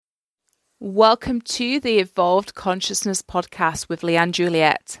Welcome to the Evolved Consciousness podcast with Leanne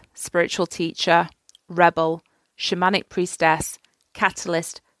Juliet, spiritual teacher, rebel, shamanic priestess,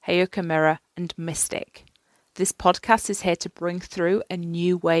 catalyst, Heyoka mirror, and mystic. This podcast is here to bring through a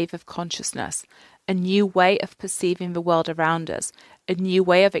new wave of consciousness, a new way of perceiving the world around us, a new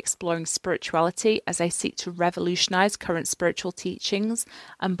way of exploring spirituality as I seek to revolutionize current spiritual teachings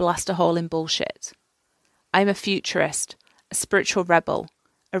and blast a hole in bullshit. I'm a futurist, a spiritual rebel,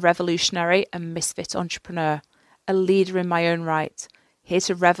 a revolutionary and misfit entrepreneur, a leader in my own right, here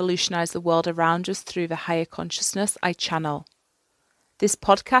to revolutionize the world around us through the higher consciousness I channel. This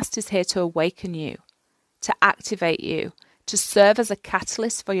podcast is here to awaken you, to activate you, to serve as a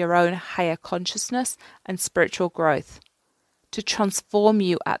catalyst for your own higher consciousness and spiritual growth, to transform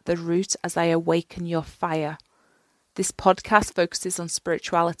you at the root as I awaken your fire. This podcast focuses on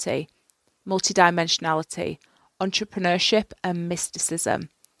spirituality, multidimensionality, entrepreneurship and mysticism,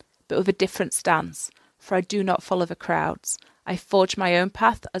 but with a different stance, for I do not follow the crowds. I forge my own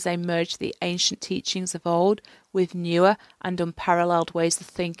path as I merge the ancient teachings of old with newer and unparalleled ways of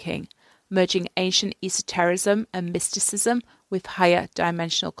thinking, merging ancient esotericism and mysticism with higher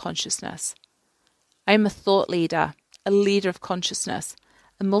dimensional consciousness. I am a thought leader, a leader of consciousness,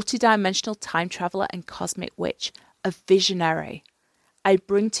 a multidimensional time traveler and cosmic witch, a visionary. I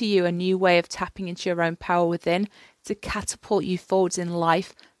bring to you a new way of tapping into your own power within to catapult you forwards in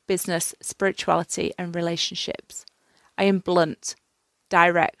life, business, spirituality, and relationships. I am blunt,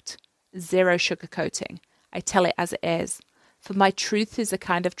 direct, zero sugarcoating. I tell it as it is, for my truth is a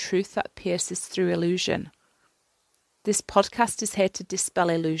kind of truth that pierces through illusion. This podcast is here to dispel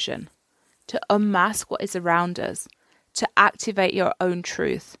illusion, to unmask what is around us, to activate your own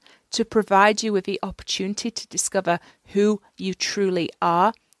truth, to provide you with the opportunity to discover who you truly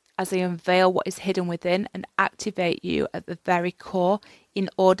are as I unveil what is hidden within and activate you at the very core in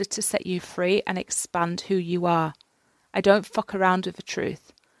order to set you free and expand who you are. I don't fuck around with the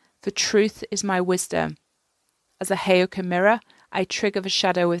truth. The truth is my wisdom. As a Heyoka mirror, I trigger the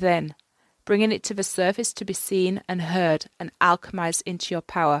shadow within, bringing it to the surface to be seen and heard and alchemized into your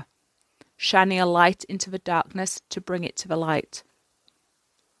power, shining a light into the darkness to bring it to the light.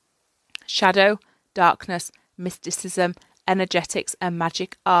 Shadow, darkness, mysticism, energetics and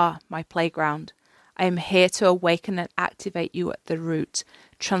magic are my playground. I am here to awaken and activate you at the root,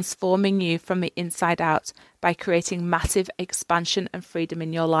 transforming you from the inside out by creating massive expansion and freedom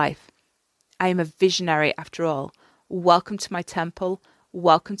in your life. I am a visionary after all. Welcome to my temple.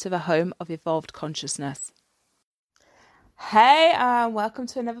 Welcome to the home of evolved consciousness. Hey, welcome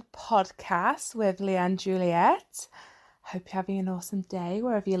to another podcast with Leanne Juliet. Hope you're having an awesome day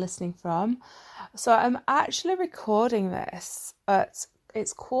wherever you're listening from. So I'm actually recording this at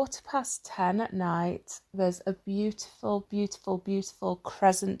it's 10:15 at night. There's a beautiful, beautiful, beautiful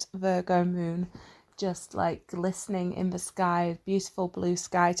crescent Virgo moon just like glistening in the sky, beautiful blue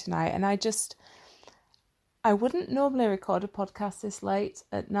sky tonight. And I wouldn't normally record a podcast this late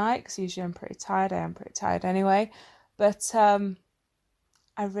at night because usually I'm pretty tired. I am pretty tired anyway. But I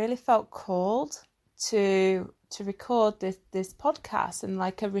really felt called to record this podcast and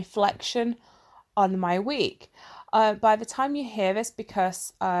like a reflection on my week. By the time you hear this,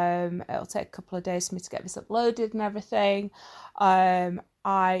 because it'll take a couple of days for me to get this uploaded and everything,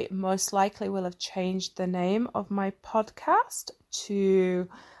 I most likely will have changed the name of my podcast to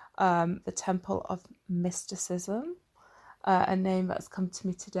the Temple of Mysticism, a name that's come to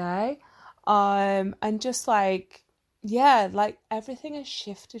me today. And just like everything has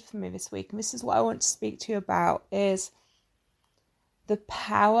shifted for me this week. And this is what I want to speak to you about, is the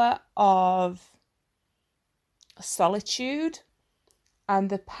power of solitude and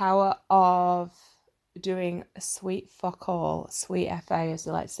the power of doing a sweet fuck all, sweet FA as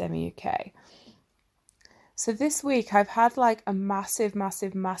they like to say in the UK. So this week I've had like a massive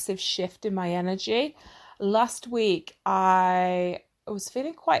shift in my energy. Last week I was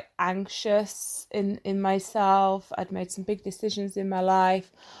feeling quite anxious in myself. I'd made some big decisions in my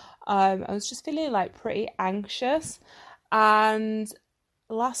life. I was just feeling like pretty anxious. And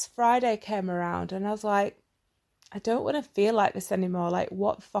last Friday came around and I was like, I don't want to feel like this anymore. Like,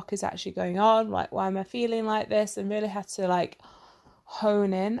 what the fuck is actually going on? Like, why am I feeling like this? And really had to like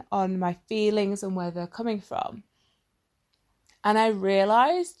hone in on my feelings and where they're coming from. And I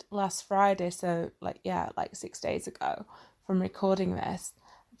realized last Friday, so like 6 days ago from recording this,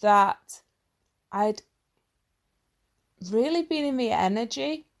 that I'd really been in the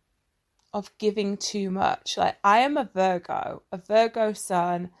energy of giving too much. Like, I am a Virgo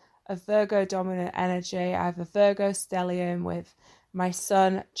sun, a Virgo dominant energy. I have a Virgo stellium with my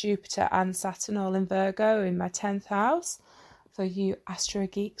Sun, Jupiter and Saturn all in Virgo in my 10th house. For for you Astro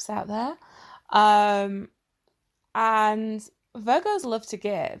geeks out there. And Virgos love to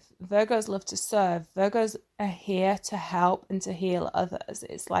give. Virgos love to serve. Virgos are here to help and to heal others.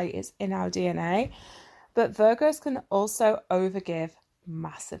 It's like it's in our DNA. But Virgos can also overgive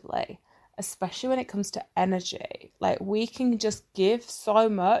massively, especially when it comes to energy. Like we can just give so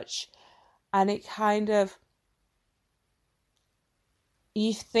much and it kind of,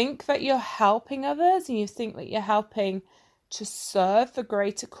 you think that you're helping others and you think that you're helping to serve the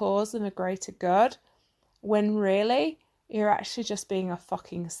greater cause and the greater good, when really you're actually just being a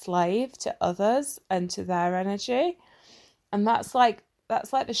fucking slave to others and to their energy. And that's like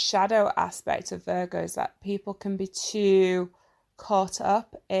the shadow aspect of Virgos, that people can be too caught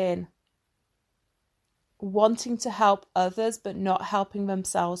up in wanting to help others but not helping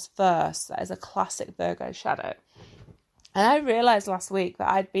themselves first. That is a classic Virgo shadow. And I realized last week that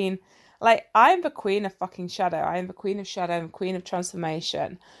I'd been like, I'm the queen of fucking shadow. I am the queen of shadow and queen of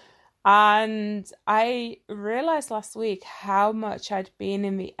transformation. And I realized last week how much I'd been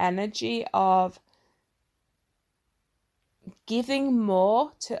in the energy of giving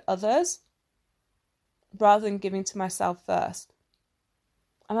more to others rather than giving to myself first.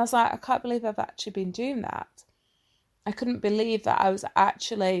 And I was like, I can't believe I've actually been doing that. I couldn't believe that I was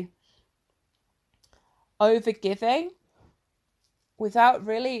actually overgiving without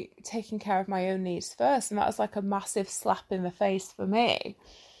really taking care of my own needs first. And that was like a massive slap in the face for me.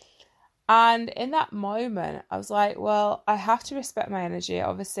 And in that moment, I was like, well, I have to respect my energy.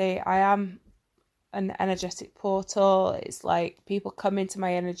 Obviously, I am an energetic portal. It's like people come into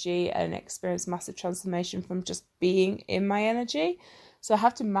my energy and experience massive transformation from just being in my energy. So I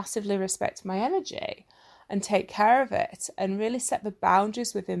have to massively respect my energy and take care of it and really set the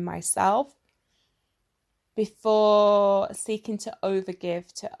boundaries within myself before seeking to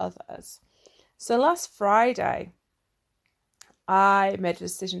overgive to others. So last Friday, I made a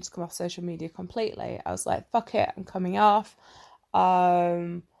decision to come off social media completely. I was like, fuck it, I'm coming off.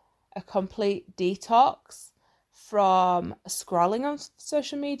 A complete detox from scrolling on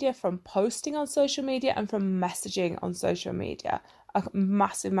social media, from posting on social media, and from messaging on social media. A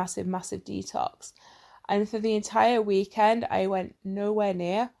massive, massive, massive detox. And for the entire weekend, I went nowhere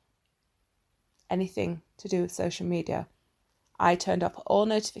near anything to do with social media. I turned off all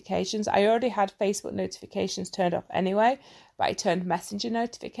notifications. I already had Facebook notifications turned off anyway, but I turned Messenger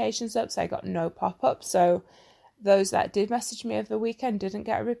notifications up, so I got no pop-ups. So those that did message me over the weekend didn't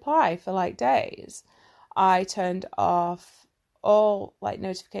get a reply for like days. I turned off all like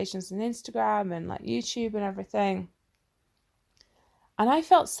notifications on Instagram and like YouTube and everything. And I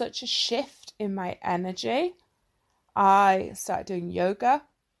felt such a shift in my energy. I started doing yoga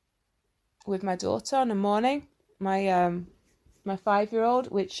with my daughter in the morning. My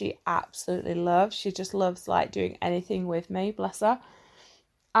 5-year-old, which she absolutely loves. She just loves like doing anything with me, bless her.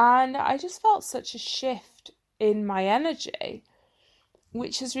 And I just felt such a shift in my energy,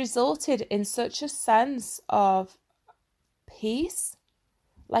 which has resulted in such a sense of peace,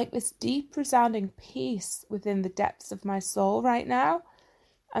 like this deep resounding peace within the depths of my soul right now.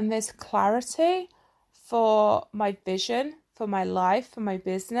 And there's clarity for my vision, for my life, for my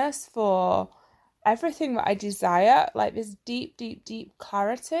business, for everything that I desire, like this deep, deep, deep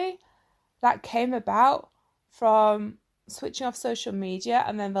clarity that came about from switching off social media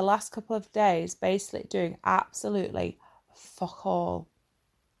and then the last couple of days basically doing absolutely fuck all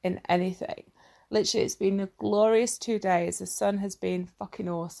in anything. Literally, it's been a glorious 2 days. The sun has been fucking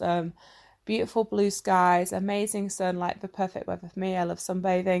awesome. Beautiful blue skies, amazing sun, like the perfect weather for me. I love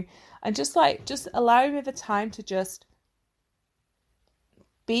sunbathing. And just allowing me the time to just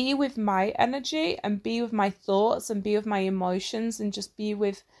be with my energy and be with my thoughts and be with my emotions and just be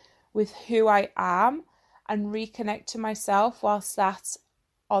with who I am and reconnect to myself while sat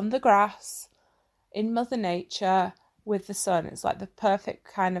on the grass in Mother Nature with the sun. It's like the perfect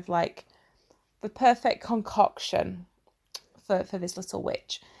kind of like the perfect concoction for this little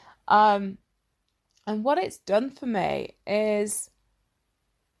witch. And what it's done for me is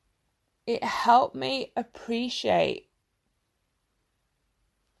it helped me appreciate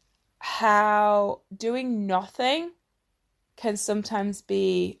how doing nothing can sometimes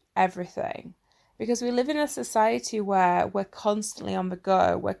be everything, because we live in a society where we're constantly on the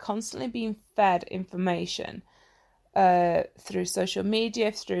go. We're constantly being fed information through social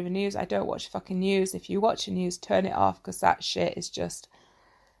media, through the news. I don't watch fucking news. If you watch the news, turn it off, because that shit is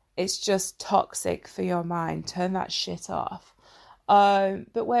it's just toxic for your mind. Turn that shit off.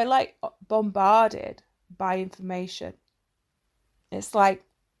 But we're like bombarded by information. It's like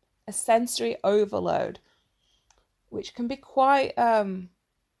a sensory overload, which can be quite,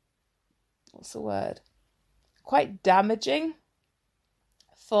 what's the word? Quite damaging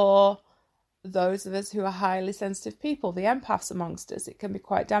for those of us who are highly sensitive people, the empaths amongst us, it can be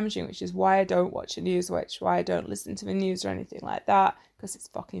quite damaging, which is why I don't watch the news, why I don't listen to the news or anything like that, because it's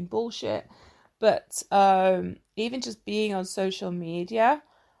fucking bullshit. But even just being on social media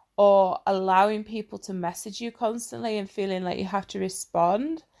or allowing people to message you constantly and feeling like you have to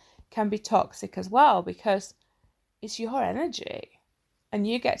respond can be toxic as well, because it's your energy and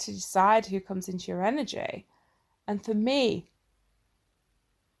you get to decide who comes into your energy. And for me,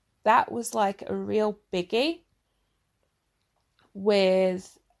 that was like a real biggie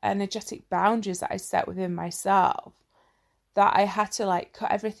with energetic boundaries that I set within myself, that I had to like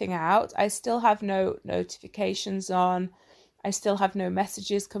cut everything out. I still have no notifications on. I still have no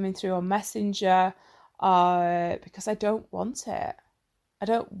messages coming through on Messenger because I don't want it. I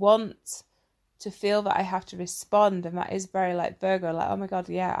don't want to feel that I have to respond. And that is very like Virgo, like, oh my God,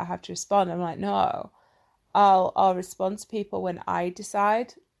 yeah, I have to respond. I'm like, no, I'll respond to people when I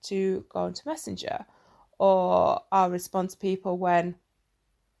decide to go into Messenger, or I'll respond to people when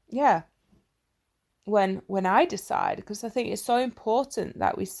I decide, because I think it's so important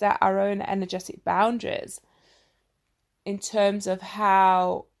that we set our own energetic boundaries in terms of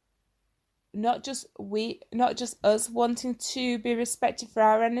how not just us wanting to be respected for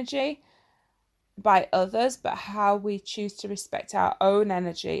our energy by others, but how we choose to respect our own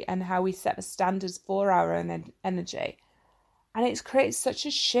energy and how we set the standards for our own energy. And it's created such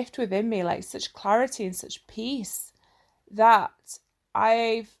a shift within me, like such clarity and such peace, that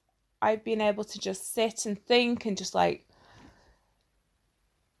I've been able to just sit and think and just like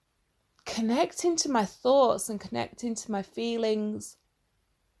connect into my thoughts and connect into my feelings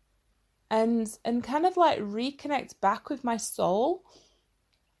and kind of like reconnect back with my soul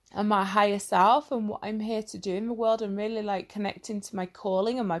and my higher self and what I'm here to do in the world, and really like connect into my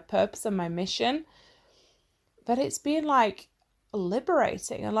calling and my purpose and my mission. But it's been like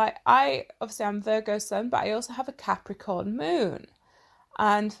liberating. And like, I'm Virgo sun, but I also have a Capricorn moon.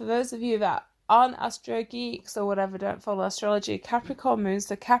 And for those of you that aren't astro geeks or whatever, don't follow astrology, Capricorn moon,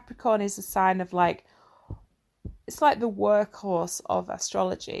 so Capricorn is a sign of like, it's like the workhorse of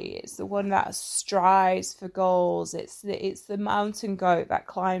astrology. It's the one that strives for goals. It's the mountain goat that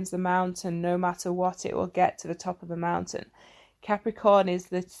climbs the mountain no matter what, it will get to the top of the mountain. Capricorn is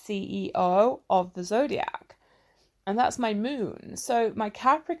the CEO of the zodiac. And that's my moon. So my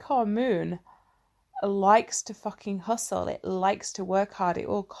Capricorn moon likes to fucking hustle. It likes to work hard. It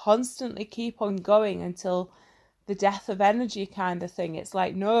will constantly keep on going until the death of energy kind of thing. It's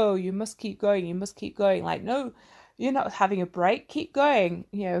like, no, you must keep going. You must keep going. Like, no, you're not having a break. Keep going.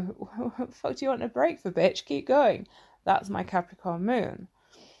 You know, what the fuck do you want a break for, bitch? Keep going. That's my Capricorn moon,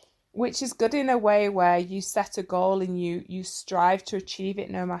 which is good in a way where you set a goal and you strive to achieve it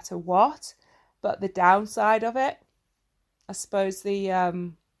no matter what. But the downside of it, I suppose the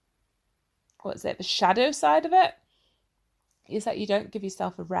shadow side of it is that you don't give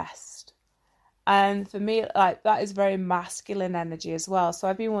yourself a rest. And for me, like, that is very masculine energy as well. So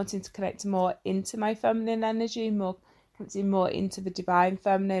I've been wanting to connect more into my feminine energy, connecting more into the divine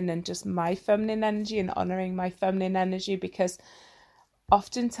feminine and just my feminine energy and honoring my feminine energy, because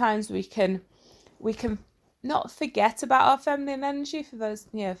oftentimes we can not forget about our feminine energy, for those,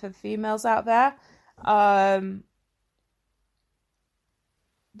 you know, for the females out there.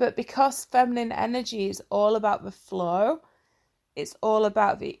 But because feminine energy is all about the flow, it's all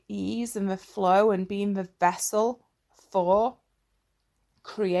about the ease and the flow and being the vessel for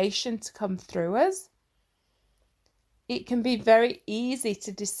creation to come through us, it can be very easy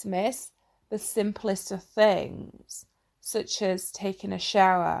to dismiss the simplest of things, such as taking a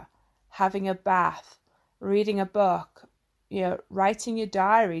shower, having a bath, reading a book, you know, writing your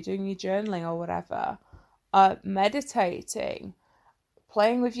diary, doing your journaling or whatever, meditating,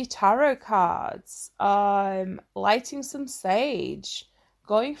 playing with your tarot cards, lighting some sage,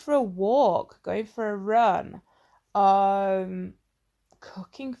 going for a walk, going for a run,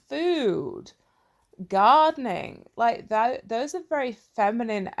 cooking food, gardening. Like that, those are very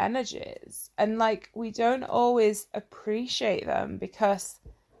feminine energies, and like we don't always appreciate them because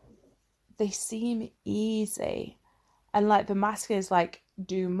they seem easy. And like the masculine is like,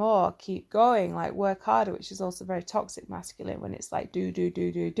 do more, keep going, like work harder, which is also very toxic masculine when it's like do,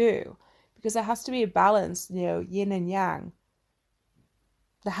 because there has to be a balance, you know, yin and yang.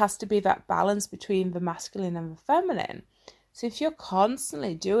 There has to be that balance between the masculine and the feminine. So if you're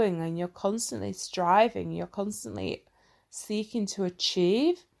constantly doing and you're constantly striving, you're constantly seeking to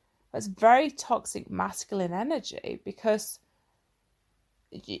achieve, that's very toxic masculine energy, because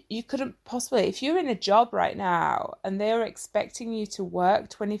you couldn't possibly, if you're in a job right now and they're expecting you to work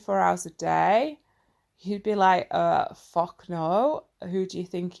 24 hours a day, you'd be like, fuck no. Who do you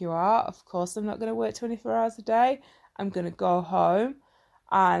think you are? Of course I'm not going to work 24 hours a day. I'm going to go home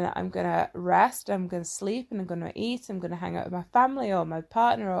and I'm going to rest. I'm going to sleep and I'm going to eat. I'm going to hang out with my family or my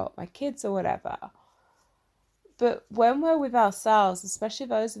partner or my kids or whatever. But when we're with ourselves, especially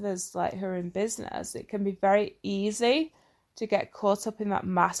those of us like who are in business, it can be very easy to get caught up in that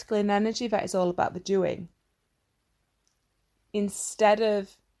masculine energy that is all about the doing, instead of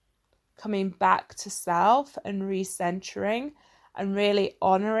coming back to self and recentering and really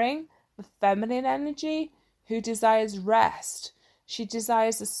honoring the feminine energy who desires rest. She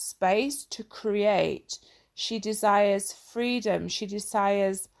desires a space to create. She desires freedom. She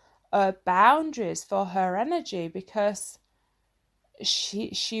desires boundaries for her energy, because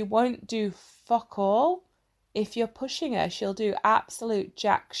she won't do fuck all if you're pushing her. She'll do absolute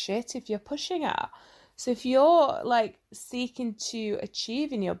jack shit if you're pushing her. So if you're like seeking to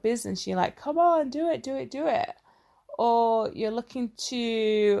achieve in your business, you're like, come on, do it. Or you're looking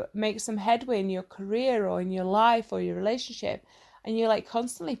to make some headway in your career or in your life or your relationship, and you're like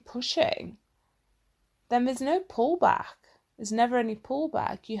constantly pushing, then there's no pullback. There's never any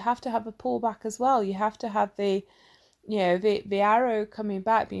pullback. You have to have a pullback as well. You have to have the arrow coming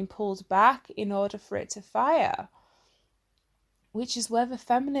back, being pulled back in order for it to fire, which is where the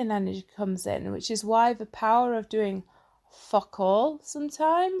feminine energy comes in, which is why the power of doing fuck all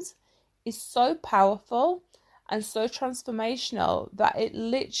sometimes is so powerful and so transformational that it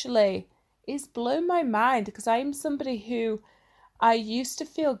literally is blown my mind, because I'm somebody who I used to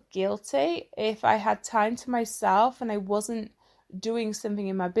feel guilty if I had time to myself and I wasn't doing something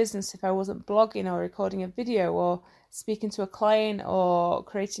in my business, if I wasn't blogging or recording a video or speaking to a client or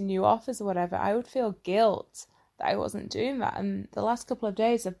creating new offers or whatever. I would feel guilt that I wasn't doing that. And the last couple of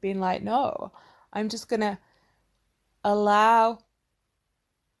days I've been like, no, I'm just going to allow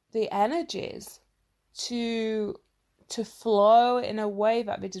the energies to flow in a way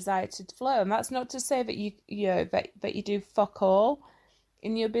that they desire to flow. And that's not to say that you do fuck all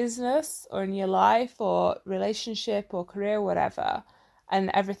in your business or in your life or relationship or career or whatever,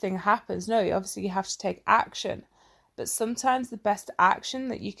 and everything happens. No, obviously you have to take action. But sometimes the best action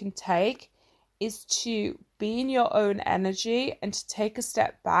that you can take is to be in your own energy and to take a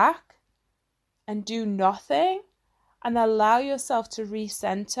step back and do nothing and allow yourself to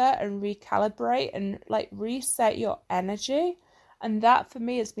recenter and recalibrate and like reset your energy. And that for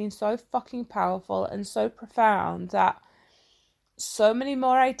me has been so fucking powerful and so profound that so many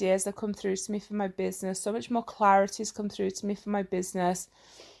more ideas have come through to me for my business. So much more clarity has come through to me for my business.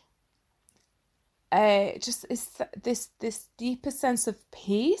 Just is this deeper sense of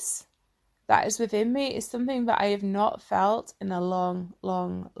peace that is within me is something that I have not felt in a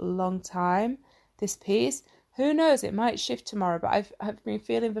long time. This peace. Who knows, it might shift tomorrow, but I've been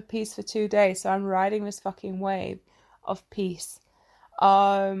feeling the peace for 2 days, so I'm riding this fucking wave of peace.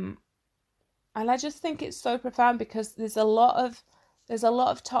 And I just think it's so profound, because there's a lot of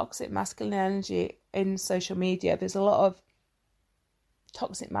toxic masculine energy in social media. There's a lot of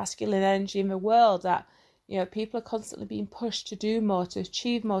toxic masculine energy in the world that, people are constantly being pushed to do more, to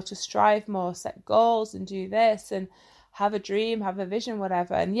achieve more, to strive more, set goals and do this and have a dream, have a vision,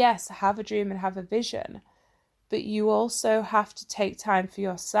 whatever. And yes, have a dream and have a vision. But you also have to take time for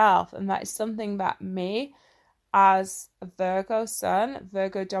yourself. And that is something that me, as a Virgo sun,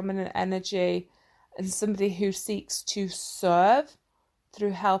 Virgo dominant energy, and somebody who seeks to serve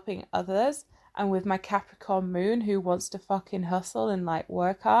through helping others, and with my Capricorn moon who wants to fucking hustle and like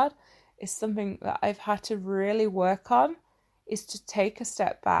work hard, is something that I've had to really work on, is to take a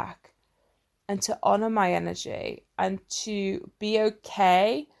step back and to honor my energy and to be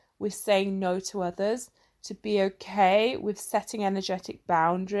okay with saying no to others, to be okay with setting energetic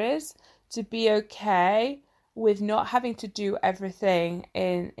boundaries, to be okay with not having to do everything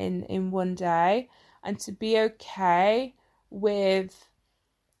in one day, and to be okay with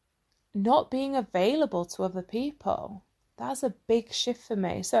not being available to other people. That's a big shift for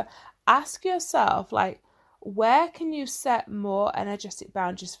me. So ask yourself, like, where can you set more energetic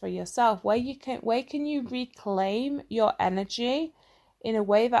boundaries for yourself? Where can you reclaim your energy in a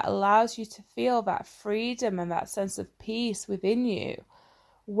way that allows you to feel that freedom and that sense of peace within you?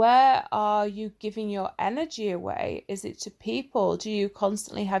 Where are you giving your energy away? Is it to people? Do you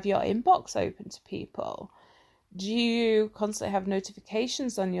constantly have your inbox open to people? Do you constantly have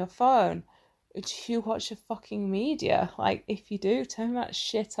notifications on your phone? Do you watch the fucking media? Like, if you do, turn that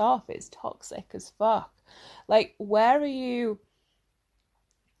shit off. It's toxic as fuck. Like, where are you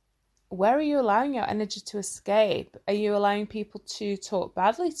allowing your energy to escape? Are you allowing people to talk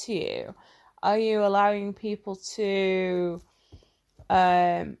badly to you? Are you allowing people to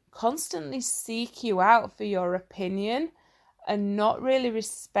constantly seek you out for your opinion and not really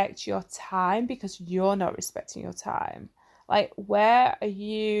respect your time because you're not respecting your time. Like, where are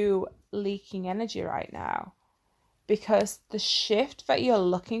you leaking energy right now? Because the shift that you're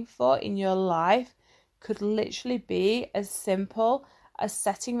looking for in your life could literally be as simple as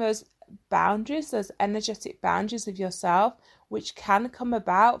setting those boundaries, those energetic boundaries of yourself, which can come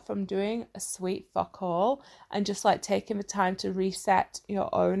about from doing a sweet fuck all and just like taking the time to reset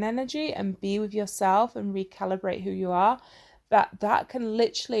your own energy and be with yourself and recalibrate who you are. That can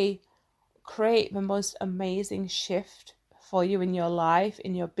literally create the most amazing shift for you in your life,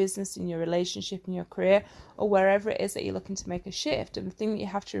 in your business, in your relationship, in your career, or wherever it is that you're looking to make a shift. And the thing that you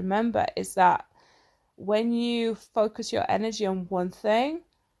have to remember is that when you focus your energy on one thing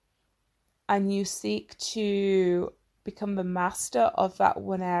and you seek to become the master of that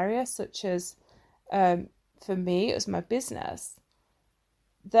one area, such as for me, it was my business,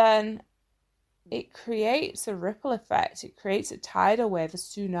 then it creates a ripple effect. It creates a tidal wave, a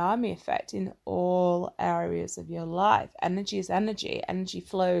tsunami effect in all areas of your life. Energy is energy. Energy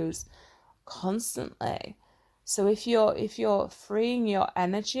flows constantly. So if you're freeing your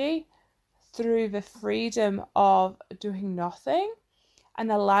energy through the freedom of doing nothing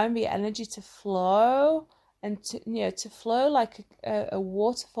and allowing the energy to flow and to flow like a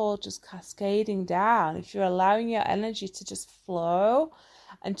waterfall just cascading down, if you're allowing your energy to just flow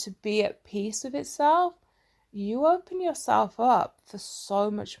and to be at peace with itself, you open yourself up for so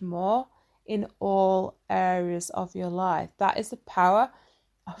much more in all areas of your life. That is the power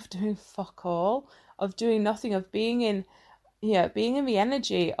of doing fuck all, of doing nothing, of being in the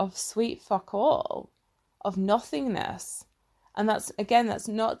energy of sweet fuck all, of nothingness. And that's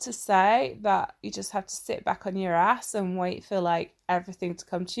not to say that you just have to sit back on your ass and wait for like everything to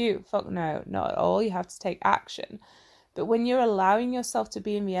come to you. Fuck no, not at all. You have to take action. But when you're allowing yourself to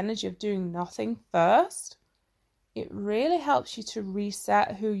be in the energy of doing nothing first, it really helps you to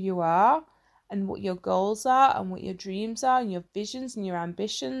reset who you are and what your goals are and what your dreams are and your visions and your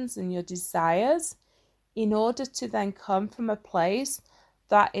ambitions and your desires, in order to then come from a place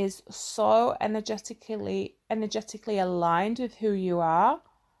that is so energetically aligned with who you are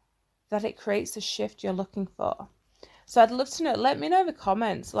that it creates the shift you're looking for. So I'd love to know, let me know in the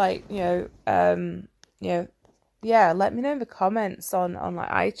comments, like, let me know in the comments on like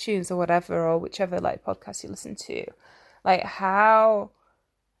iTunes or whatever, or whichever like podcast you listen to, like how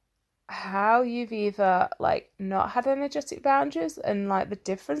you've either like not had energetic boundaries and like the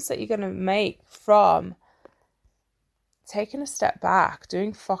difference that you're going to make from taking a step back,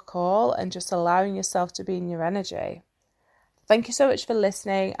 doing fuck all and just allowing yourself to be in your energy. Thank you so much for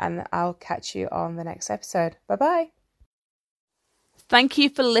listening, and I'll catch you on the next episode. Bye-bye. Thank you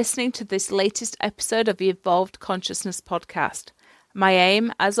for listening to this latest episode of the Evolved Consciousness podcast. My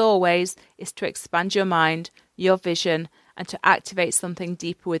aim, as always, is to expand your mind, your vision, and to activate something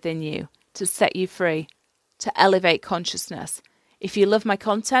deeper within you, to set you free, to elevate consciousness. If you love my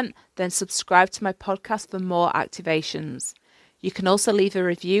content, then subscribe to my podcast for more activations. You can also leave a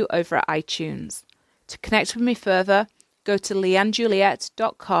review over at iTunes. To connect with me further, go to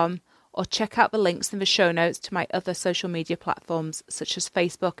leannejuliette.com or check out the links in the show notes to my other social media platforms such as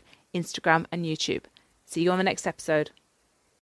Facebook, Instagram, and YouTube. See you on the next episode.